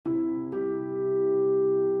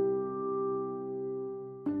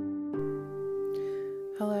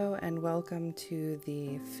and welcome to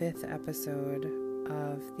the 5th episode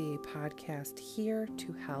of the podcast Here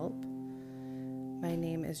to Help. My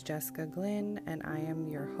name is Jessica Glynn, and I am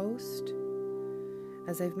your host.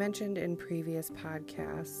 As I've mentioned in previous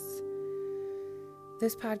podcasts,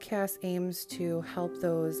 this podcast aims to help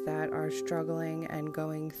those that are struggling and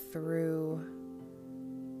going through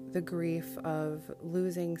the grief of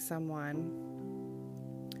losing someone.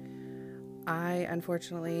 I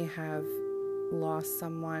unfortunately have lost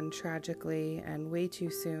someone tragically and way too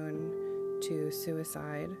soon to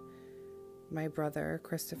suicide. My brother,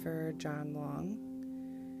 Christopher John Long,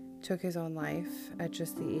 took his own life at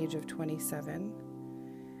just the age of 27.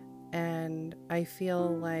 And I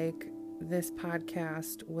feel like this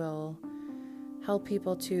podcast will help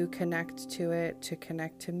people to connect to it, to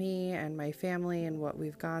connect to me and my family and what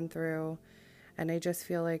we've gone through. And I just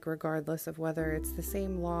feel like regardless of whether it's the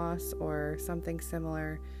same loss or something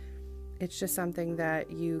similar, it's just something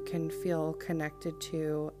that you can feel connected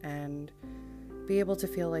to and be able to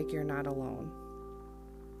feel like you're not alone.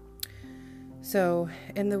 So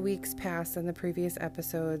in the weeks past and the previous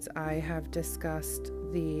episodes, I have discussed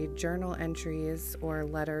the journal entries or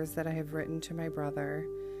letters that I have written to my brother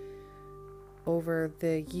over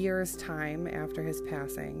the year's time after his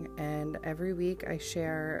passing. And every week I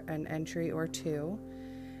share an entry or two,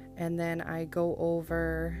 and then I go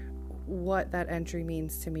over what that entry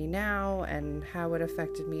means to me now and how it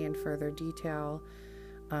affected me in further detail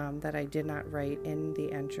that I did not write in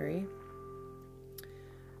the entry.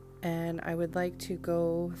 And I would like to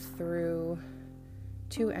go through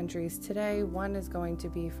two entries today. One is going to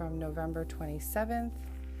be from November 27th,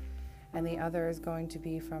 and the other is going to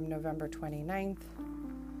be from November 29th.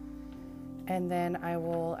 And then I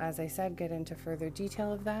will, as I said, get into further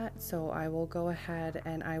detail of that. So I will go ahead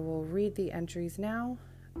and I will read the entries now,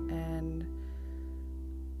 and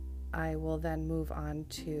I will then move on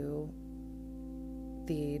to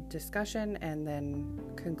the discussion and then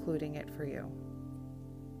concluding it for you.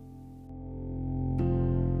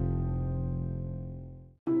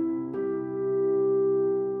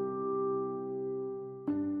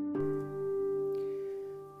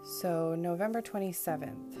 So, November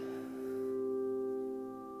 27th.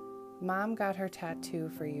 Mom got her tattoo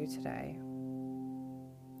for you today.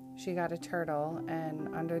 She got a turtle,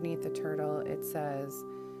 and underneath the turtle it says,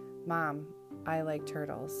 "Mom, I like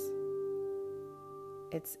turtles."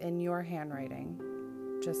 It's in your handwriting,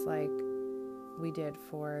 just like we did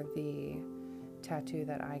for the tattoo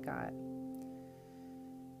that I got.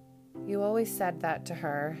 You always said that to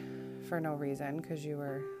her for no reason, because you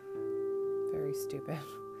were very stupid.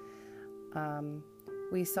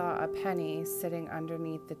 We saw a penny sitting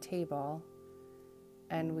underneath the table,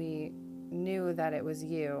 and we knew that it was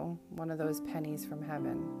you, one of those pennies from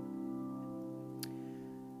heaven.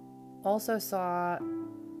 Also saw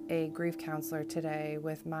a grief counselor today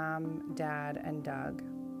with Mom, Dad, and Doug.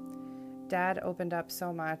 Dad opened up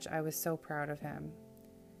so much. I was so proud of him.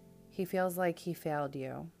 He feels like he failed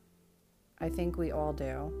you. I think we all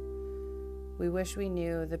do. We wish we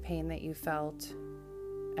knew the pain that you felt,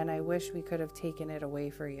 and I wish we could have taken it away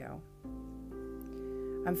for you.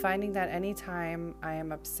 I'm finding that anytime I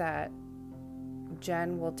am upset,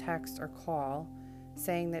 Jen will text or call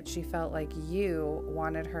saying that she felt like you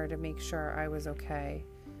wanted her to make sure I was okay.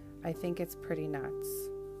 I think it's pretty nuts.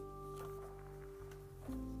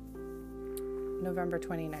 November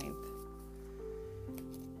 29th.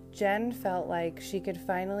 Jen felt like she could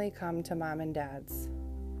finally come to Mom and Dad's.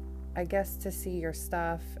 I guess to see your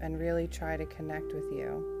stuff and really try to connect with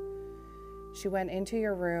you. She went into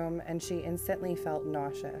your room and she instantly felt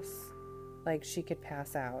nauseous, like she could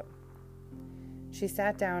pass out. She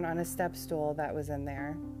sat down on a step stool that was in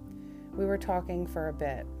there. We were talking for a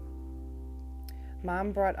bit.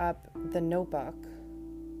 Mom brought up the notebook,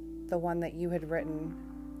 the one that you had written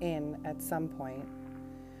in at some point,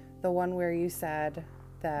 the one where you said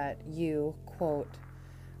that you, quote,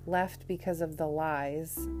 left because of the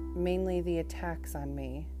lies, mainly the attacks on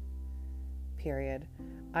me, period.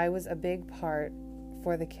 I was a big part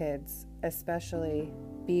for the kids, especially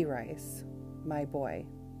B. Rice, my boy.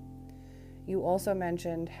 You also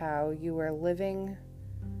mentioned how you were living,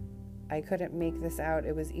 I couldn't make this out,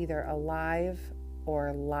 it was either alive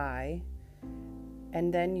or lie,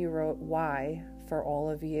 and then you wrote why for all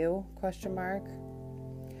of you, question mark.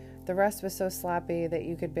 The rest was so sloppy that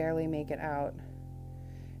you could barely make it out.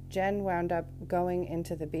 Jen wound up going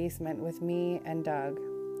into the basement with me and Doug.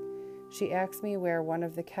 She asked me where one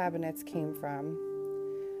of the cabinets came from.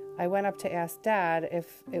 I went up to ask Dad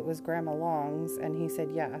if it was Grandma Long's, and he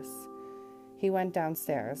said yes. He went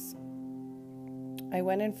downstairs. I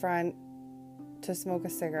went in front to smoke a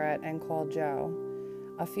cigarette and called Joe.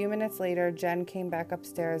 A few minutes later, Jen came back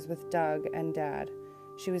upstairs with Doug and Dad.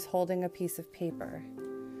 She was holding a piece of paper.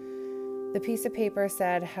 The piece of paper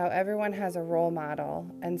said how everyone has a role model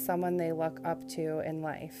and someone they look up to in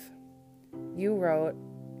life. You wrote,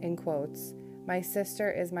 in quotes, "My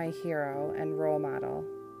sister is my hero and role model."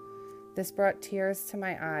 This brought tears to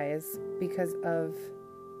my eyes because of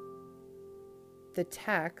the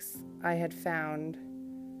text I had found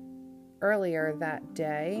earlier that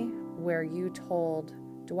day where you told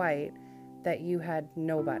Dwight that you had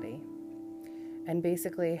nobody, and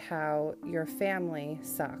basically how your family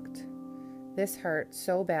sucked. This hurt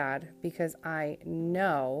so bad because I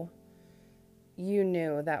know you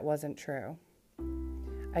knew that wasn't true.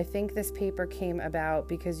 I think this paper came about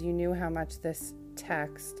because you knew how much this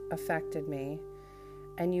text affected me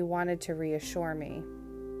and you wanted to reassure me.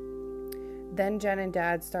 Then Jen and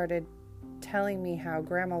Dad started telling me how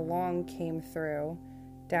Grandma Long came through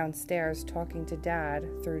downstairs talking to Dad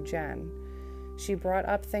through Jen. She brought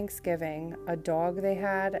up Thanksgiving, a dog they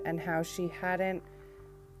had, and how he hadn't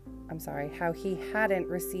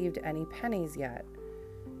received any pennies yet.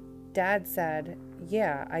 Dad said,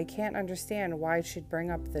 "Yeah, I can't understand why she'd bring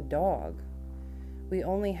up the dog. We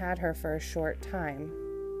only had her for a short time."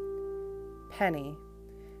 Penny.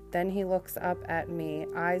 Then he looks up at me,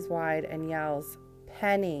 eyes wide, and yells,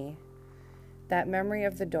 "Penny." That memory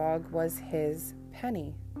of the dog was his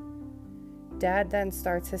Penny. Dad then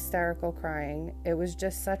starts hysterical crying. It was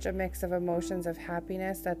just such a mix of emotions of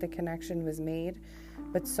happiness that the connection was made,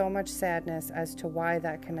 but so much sadness as to why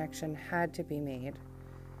that connection had to be made.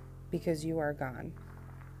 Because you are gone.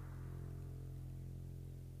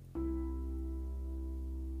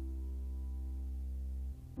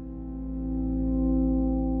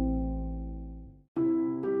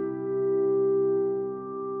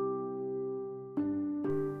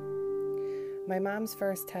 My mom's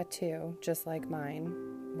first tattoo, just like mine,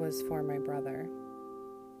 was for my brother.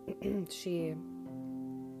 She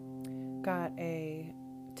got a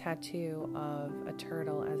tattoo of a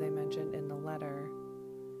turtle, as I mentioned in the letter,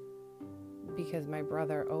 because my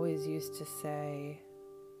brother always used to say,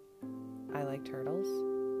 "I like turtles,"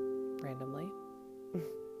 randomly.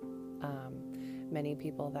 Many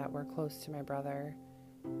people that were close to my brother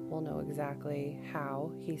will know exactly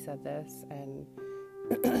how he said this and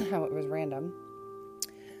how it was random.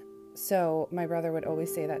 So my brother would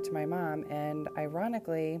always say that to my mom, and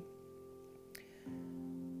ironically,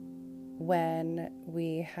 when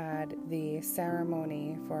we had the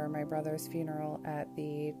ceremony for my brother's funeral at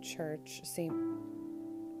the church, St.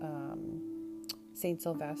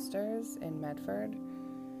 Sylvester's in Medford,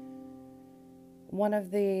 one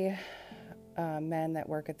of the men that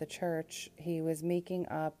work at the church, he was making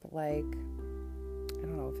up I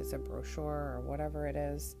don't know if it's a brochure or whatever it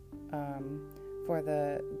is, for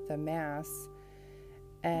the mass,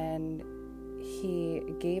 and he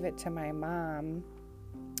gave it to my mom,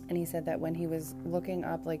 and he said that when he was looking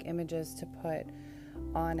up images to put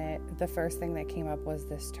on it, the first thing that came up was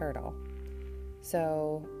this turtle.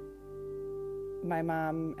 So my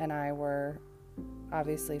mom and I were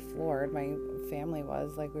obviously floored. My family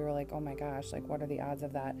was we were oh my gosh, what are the odds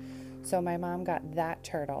of that? So my mom got that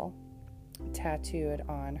turtle tattooed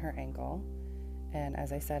on her ankle, and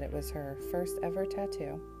as I said, it was her first ever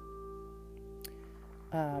tattoo.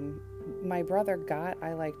 My brother got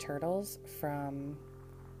I Like Turtles from,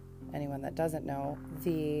 anyone that doesn't know,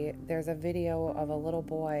 there's a video of a little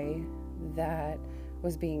boy that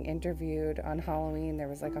was being interviewed on Halloween. There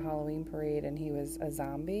was a Halloween parade and he was a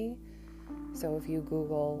zombie. So if you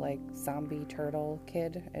Google zombie turtle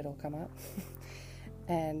kid, it'll come up.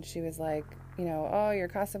 And she was "Oh, your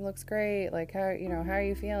costume looks great. How are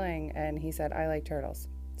you feeling?" And he said, "I like turtles."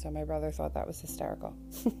 So my brother thought that was hysterical.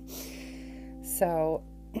 So,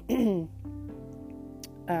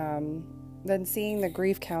 then seeing the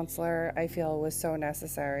grief counselor, I feel, was so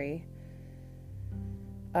necessary.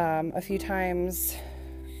 A few times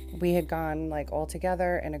we had gone all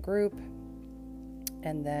together in a group,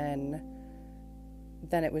 and then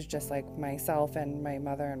it was just myself and my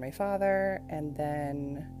mother and my father, and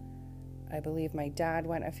then I believe my dad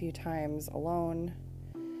went a few times alone.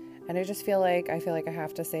 And I just feel like I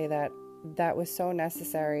have to say that was so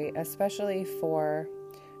necessary, especially for,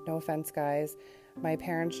 no offense guys, my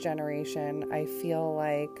parents' generation. I feel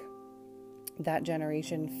like that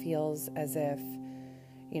generation feels as if,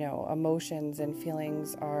 emotions and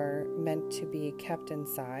feelings are meant to be kept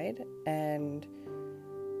inside. And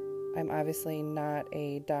I'm obviously not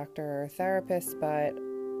a doctor or therapist, but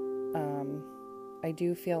I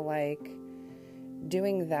do feel like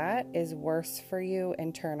doing that is worse for you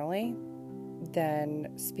internally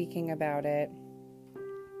than speaking about it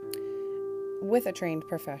with a trained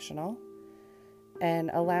professional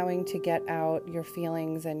and allowing to get out your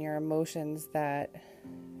feelings and your emotions that,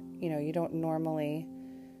 you don't normally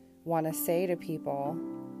want to say to people.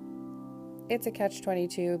 It's a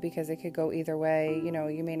catch-22 because it could go either way.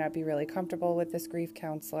 You may not be really comfortable with this grief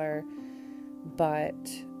counselor, but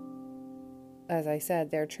as I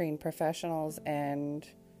said, they're trained professionals, and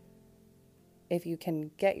if you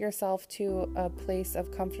can get yourself to a place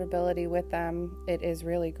of comfortability with them, it is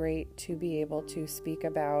really great to be able to speak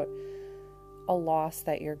about a loss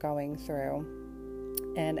that you're going through.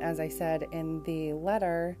 And as I said in the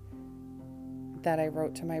letter that I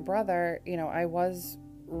wrote to my brother, I was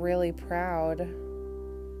really proud.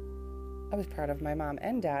 I was proud of my mom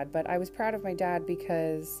and dad, but I was proud of my dad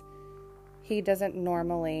because he doesn't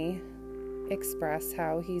normally express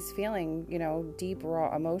how he's feeling, deep,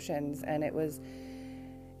 raw emotions. And it was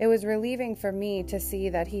relieving for me to see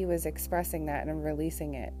that he was expressing that and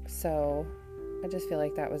releasing it. So I just feel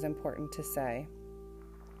like that was important to say.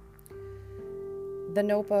 The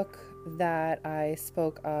notebook that I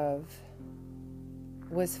spoke of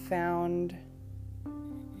was found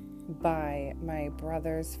by my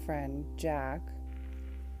brother's friend, Jack.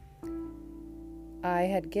 I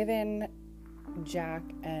had given Jack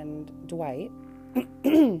and Dwight,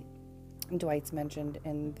 Dwight's mentioned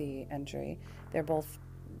in the entry. They're both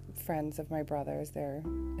friends of my brother's. They're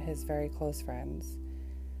his very close friends.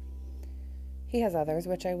 He has others,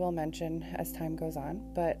 which I will mention as time goes on.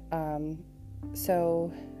 But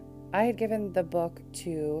so I had given the book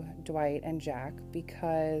to Dwight and Jack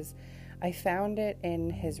because I found it in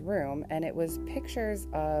his room, and it was pictures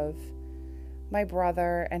of my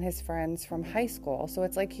brother and his friends from high school. So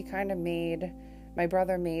it's like my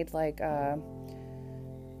brother made like a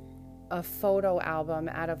photo album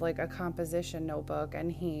out of like a composition notebook,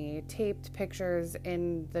 and he taped pictures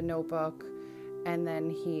in the notebook, and then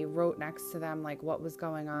he wrote next to them like what was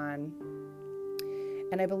going on.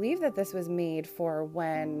 And I believe that this was made for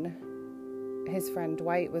when his friend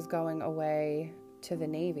Dwight was going away to the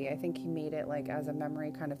Navy. I think he made it like as a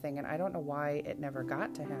memory kind of thing, and I don't know why it never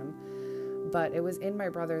got to him, but it was in my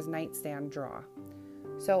brother's nightstand drawer.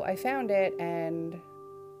 So I found it, and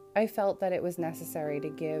I felt that it was necessary to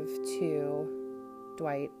give to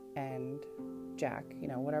Dwight and Jack,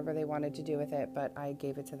 whatever they wanted to do with it, but I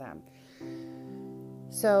gave it to them.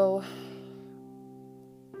 So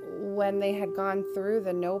when they had gone through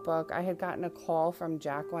the notebook, I had gotten a call from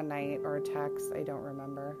Jack one night, or a text, I don't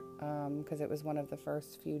remember, because it was one of the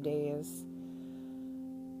first few days.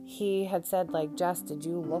 He had said, like, Jess, did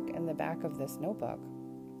you look in the back of this notebook?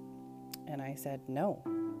 And I said, no.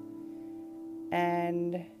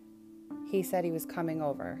 And he said he was coming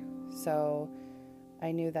over. So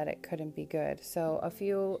I knew that it couldn't be good. So a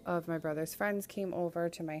few of my brother's friends came over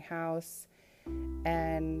to my house,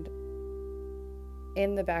 and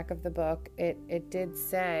in the back of the book, it did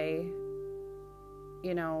say,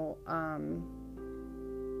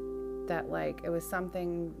 that like, it was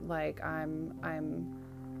something like, I'm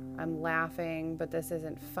laughing, but this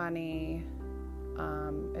isn't funny.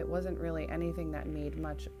 It wasn't really anything that made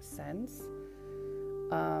much sense.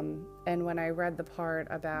 And when I read the part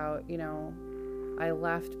about, I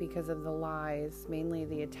left because of the lies, mainly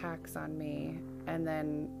the attacks on me, and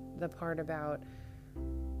then the part about,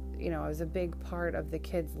 I was a big part of the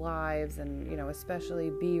kids' lives, and,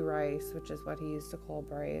 especially B. Rice, which is what he used to call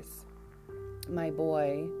Bryce, my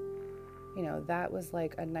boy, that was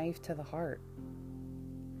like a knife to the heart.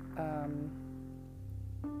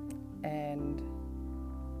 And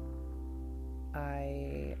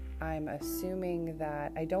I'm assuming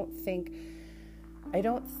that I don't think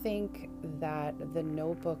that the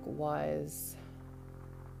notebook was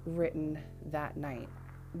written that night.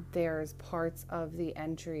 There's parts of the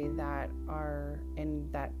entry that are in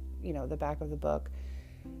that, the back of the book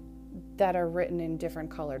that are written in different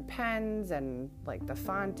colored pens, and like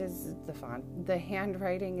the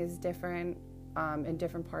handwriting is different in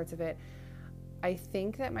different parts of it. I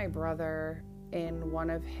think that my brother, in one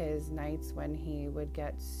of his nights when he would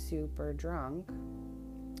get super drunk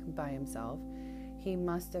by himself, he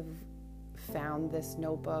must have found this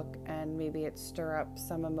notebook, and maybe it stirred up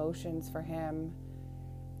some emotions for him.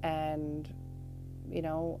 And,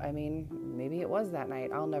 maybe it was that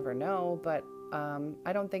night. I'll never know, but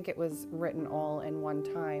I don't think it was written all in one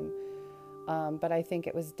time. But I think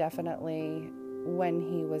it was definitely when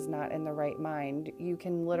he was not in the right mind. You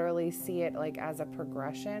can literally see it like as a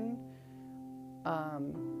progression.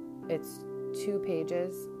 It's 2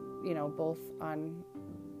 pages, both on,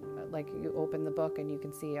 like, you open the book and you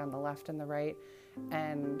can see on the left and the right.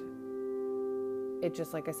 And it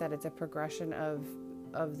just, like I said, it's a progression of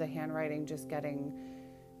the handwriting just getting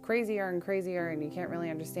crazier and crazier, and you can't really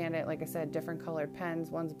understand it. Like I said, different colored pens,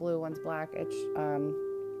 one's blue, one's black.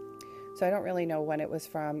 So I don't really know when it was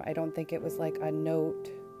from. I don't think it was like a note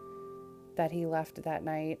that he left that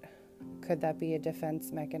night. Could that be a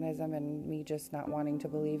defense mechanism and me just not wanting to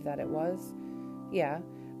believe that it was? Yeah,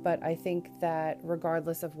 but I think that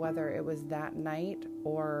regardless of whether it was that night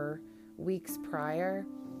or weeks prior,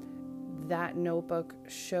 that notebook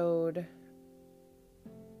showed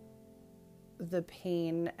the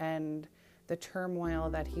pain and the turmoil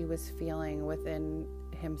that he was feeling within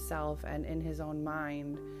himself and in his own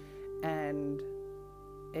mind. And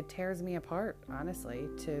it tears me apart, honestly,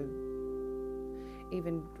 to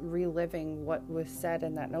even reliving what was said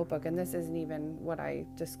in that notebook. And this isn't even what I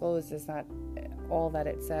disclosed, is not all that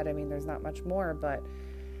it said. I mean, there's not much more, but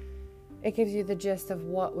it gives you the gist of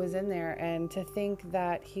what was in there. And to think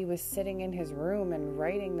that he was sitting in his room and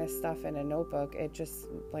writing this stuff in a notebook, it just,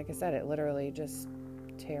 like I said, it literally just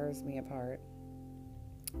tears me apart.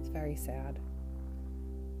 It's very sad.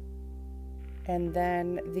 And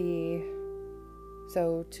then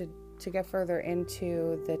to get further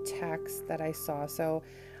into the text that I saw. So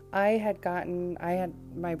I had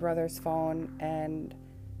my brother's phone, and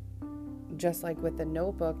just like with the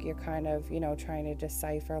notebook, you're kind of, trying to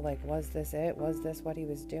decipher, like, was this it? Was this what he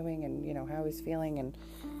was doing? And, how he was feeling? And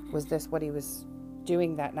was this what he was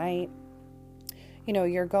doing that night?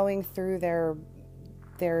 You're going through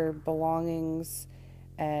their belongings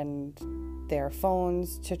and their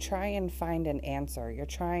phones to try and find an answer. You're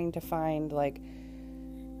trying to find, like,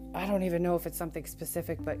 I don't even know if it's something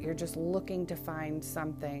specific, but you're just looking to find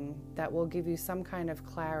something that will give you some kind of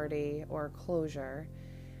clarity or closure.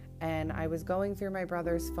 And I was going through my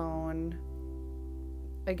brother's phone,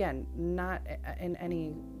 again, not in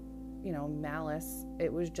any, malice.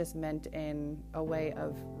 It was just meant in a way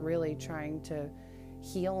of really trying to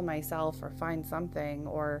heal myself or find something,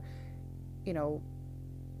 or,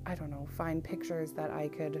 I don't know, find pictures that I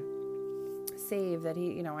could save that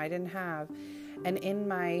I didn't have. And in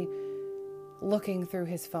my looking through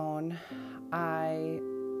his phone, I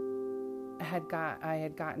had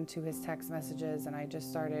gotten to his text messages, and I just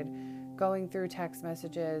started going through text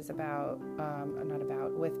messages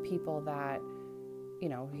with people that,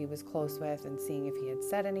 he was close with, and seeing if he had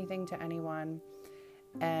said anything to anyone.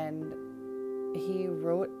 And he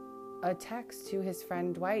wrote a text to his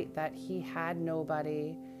friend Dwight that he had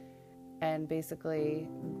nobody, and basically,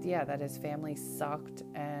 that his family sucked.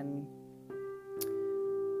 And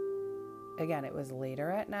again, it was later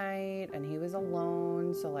at night and he was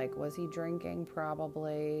alone. So, like, was he drinking?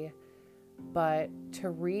 Probably. But to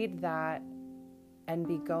read that and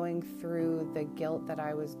be going through the guilt that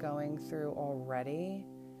I was going through already,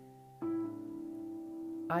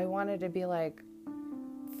 I wanted to be like,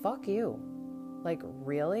 fuck you. Like,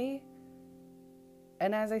 really?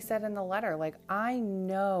 And as I said in the letter, like, I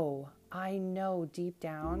know deep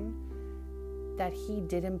down that he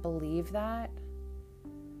didn't believe that.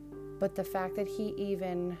 But the fact that he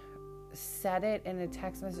even said it in a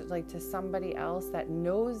text message, like, to somebody else that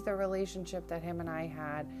knows the relationship that him and I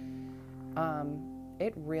had,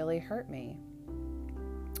 it really hurt me.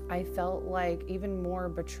 I felt like even more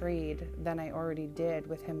betrayed than I already did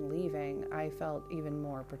with him leaving. I felt even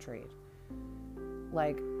more betrayed.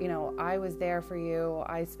 Like, I was there for you.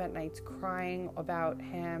 I spent nights crying about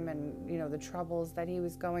him and, the troubles that he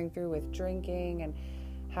was going through with drinking, and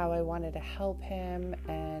how I wanted to help him.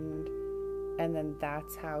 And then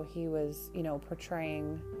that's how he was,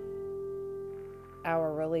 portraying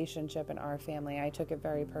our relationship and our family. I took it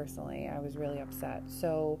very personally. I was really upset.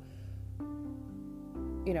 So,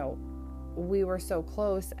 we were so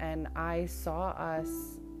close, and I saw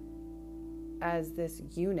us as this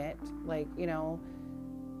unit. Like,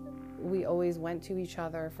 we always went to each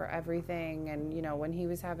other for everything. And, when he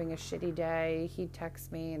was having a shitty day, he'd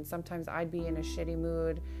text me, and sometimes I'd be in a shitty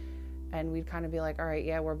mood, and we'd kind of be like, all right,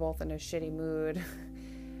 yeah, we're both in a shitty mood.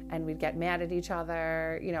 And we'd get mad at each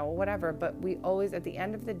other, whatever. But we always, at the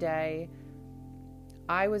end of the day,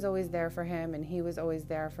 I was always there for him, and he was always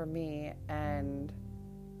there for me. And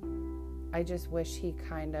I just wish he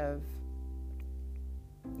kind of,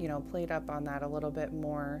 played up on that a little bit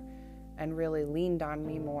more and really leaned on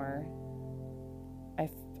me more.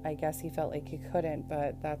 I guess he felt like he couldn't,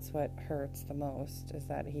 but that's what hurts the most, is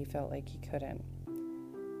that he felt like he couldn't.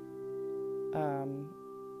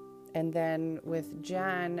 And then with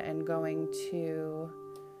Jen and going to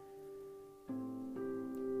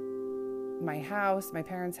my house, my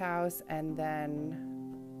parents' house, and then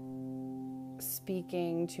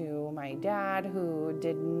speaking to my dad, who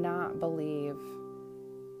did not believe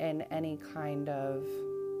in any kind of,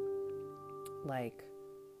 like,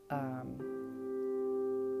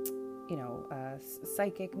 a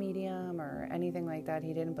psychic medium or anything like that.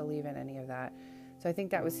 He didn't believe in any of that. So I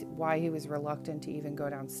think that was why he was reluctant to even go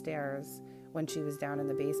downstairs when she was down in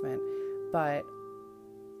the basement. But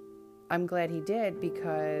I'm glad he did,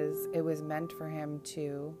 because it was meant for him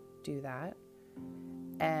to do that.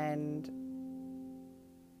 And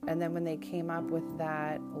then when they came up with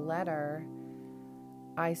that letter,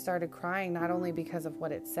 I started crying, not only because of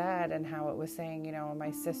what it said and how it was saying,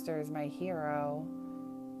 my sister is my hero.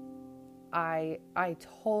 I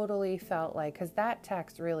totally felt like, because that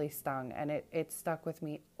text really stung, and it stuck with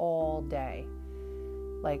me all day.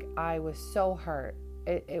 Like, I was so hurt.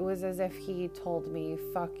 It was as if he told me,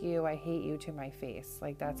 fuck you, I hate you, to my face.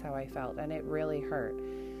 Like, that's how I felt, and it really hurt.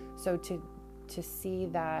 So to see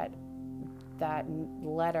that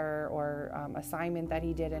letter or assignment that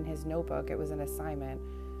he did in his notebook, it was an assignment,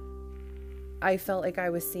 I felt like I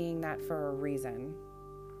was seeing that for a reason.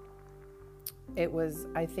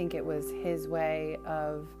 I think it was his way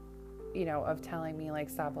of telling me, like,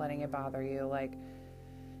 stop letting it bother you. Like,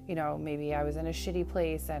 maybe I was in a shitty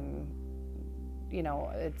place and,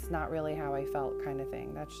 it's not really how I felt, kind of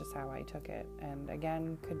thing. That's just how I took it. And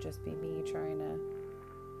again, could just be me trying to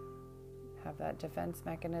have that defense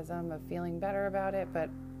mechanism of feeling better about it. But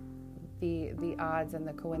the odds and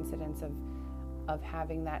the coincidence of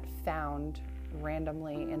having that found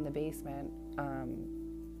randomly in the basement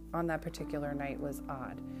on that particular night was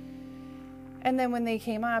odd. And then when they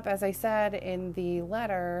came up, as I said in the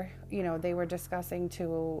letter, they were discussing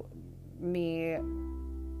to me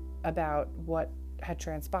about what had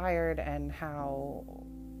transpired and how,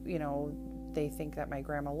 they think that my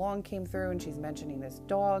grandma Long came through, and she's mentioning this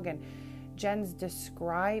dog, and Jen's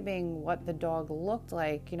describing what the dog looked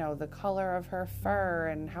like, the color of her fur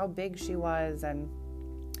and how big she was. And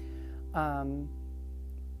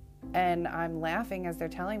I'm laughing as they're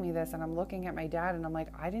telling me this, and I'm looking at my dad, and I'm like,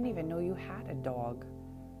 I didn't even know you had a dog.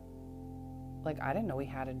 Like, I didn't know he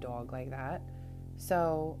had a dog like that.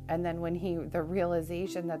 So, and then when the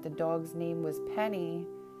realization that the dog's name was Penny,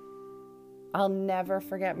 I'll never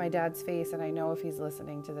forget my dad's face. And I know if he's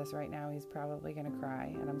listening to this right now, he's probably going to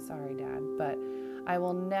cry. And I'm sorry, Dad, but I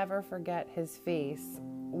will never forget his face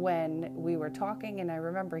when we were talking. And I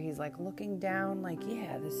remember he's like looking down, like,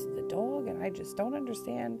 yeah, this is the dog. And I just don't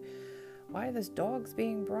understand why this dog's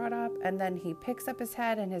being brought up. And then he picks up his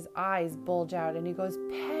head and his eyes bulge out and he goes,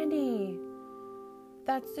 Penny.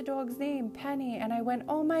 That's the dog's name, Penny. And I went,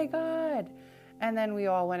 oh my God. And then we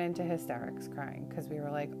all went into hysterics crying, because we were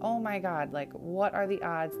like, oh my God, like, what are the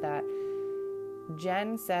odds that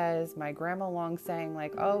Jen says, my grandma Long saying,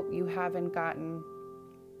 like, oh, you haven't gotten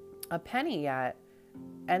a Penny yet,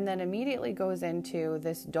 and then immediately goes into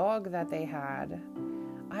this dog that they had.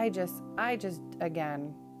 I just,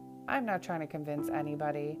 again, I'm not trying to convince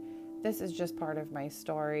anybody. This is just part of my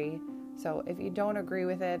story. So if you don't agree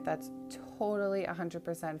with it, that's totally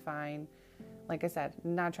 100% fine. Like I said,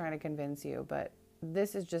 not trying to convince you, but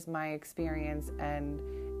this is just my experience, and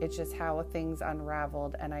it's just how things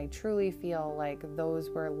unraveled. And I truly feel like those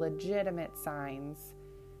were legitimate signs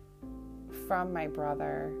from my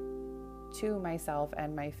brother to myself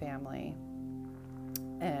and my family.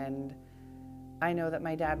 And I know that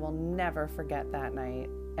my dad will never forget that night.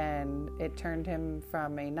 And it turned him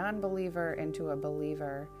from a non-believer into a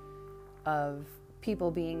believer of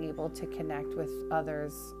people being able to connect with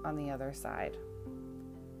others on the other side.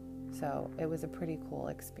 So it was a pretty cool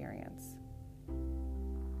experience.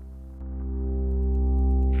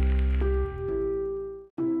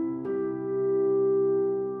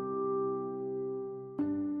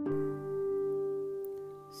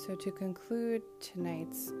 So to conclude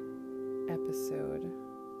tonight's episode,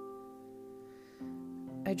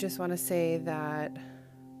 I just want to say that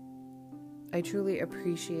I truly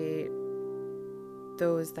appreciate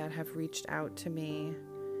those that have reached out to me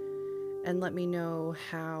and let me know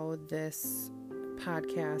how this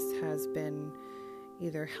podcast has been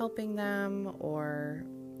either helping them or,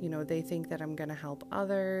 they think that I'm going to help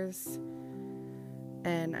others.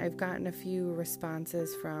 And I've gotten a few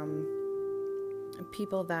responses from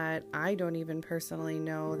people that I don't even personally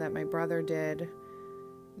know that my brother did,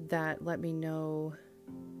 that let me know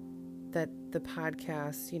that the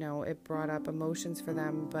podcast, it brought up emotions for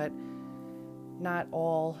them, but not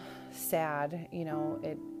all sad.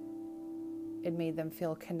 It made them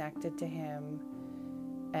feel connected to him,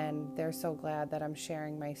 and they're so glad that I'm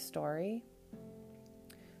sharing my story.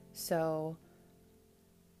 So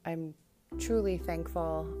I'm truly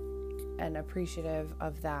thankful and appreciative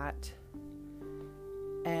of that.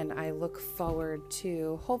 And I look forward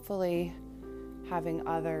to hopefully having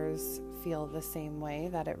others feel the same way,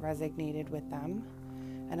 that it resonated with them.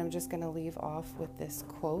 And I'm just going to leave off with this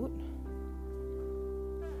quote.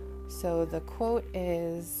 So the quote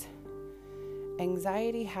is,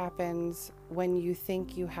 "Anxiety happens when you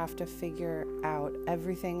think you have to figure out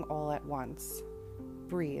everything all at once.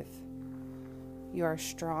 Breathe. You are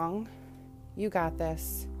strong. You got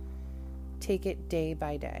this. Take it day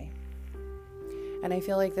by day." And I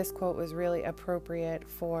feel like this quote was really appropriate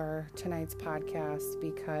for tonight's podcast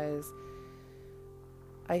because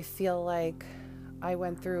I feel like I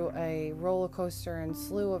went through a roller coaster and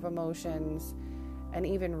slew of emotions, and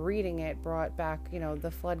even reading it brought back,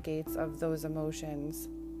 the floodgates of those emotions.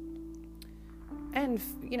 And,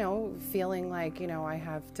 feeling like, I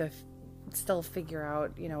have to still figure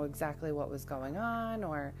out, exactly what was going on,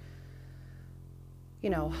 or,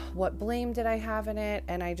 what blame did I have in it?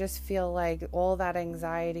 And I just feel like all that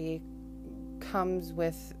anxiety comes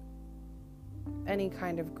with any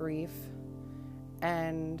kind of grief.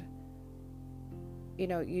 And,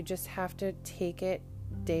 you just have to take it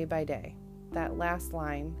day by day. That last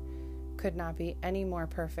line could not be any more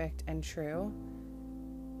perfect and true,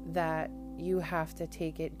 that you have to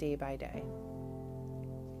take it day by day.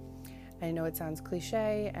 I know it sounds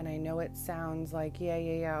cliche, and I know it sounds like,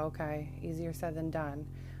 yeah, okay, easier said than done.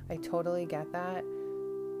 I totally get that,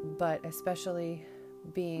 but especially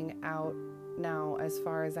being out now as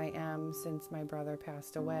far as I am since my brother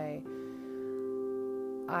passed away,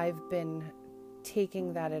 I've been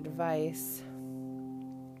taking that advice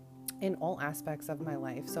in all aspects of my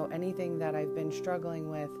life. So anything that I've been struggling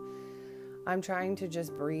with, I'm trying to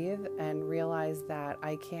just breathe and realize that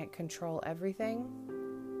I can't control everything,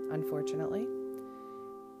 unfortunately.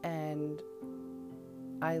 And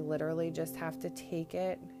I literally just have to take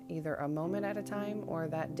it either a moment at a time or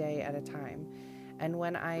that day at a time. And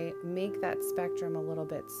when I make that spectrum a little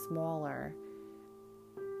bit smaller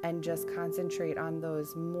and just concentrate on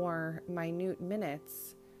those more minute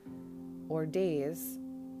minutes or days,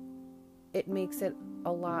 it makes it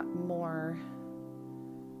a lot more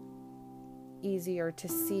easier to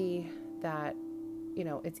see that,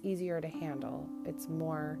 it's easier to handle. It's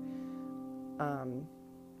more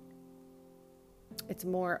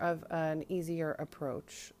of an easier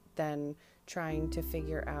approach than trying to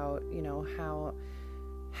figure out,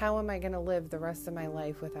 how am I going to live the rest of my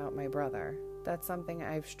life without my brother? That's something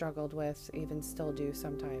I've struggled with, even still do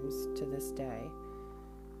sometimes to this day.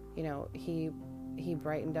 He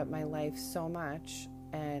brightened up my life so much,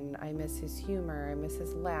 and I miss his humor, I miss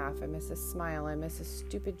his laugh, I miss his smile, I miss his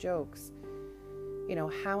stupid jokes.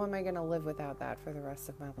 How am I going to live without that for the rest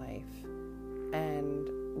of my life? And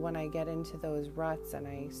when I get into those ruts and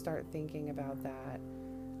I start thinking about that,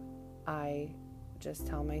 I just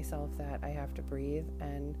tell myself that I have to breathe,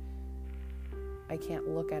 and I can't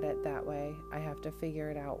look at it that way. I have to figure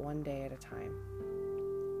it out one day at a time.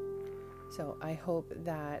 So I hope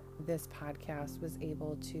that this podcast was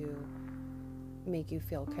able to make you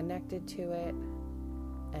feel connected to it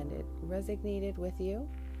and it resonated with you.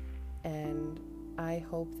 And I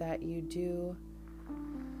hope that you do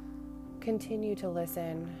continue to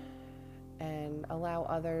listen and allow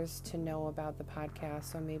others to know about the podcast,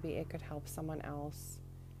 so maybe it could help someone else.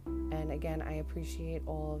 And again, I appreciate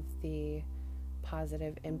all of the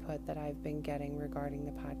positive input that I've been getting regarding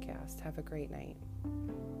the podcast. Have a great night.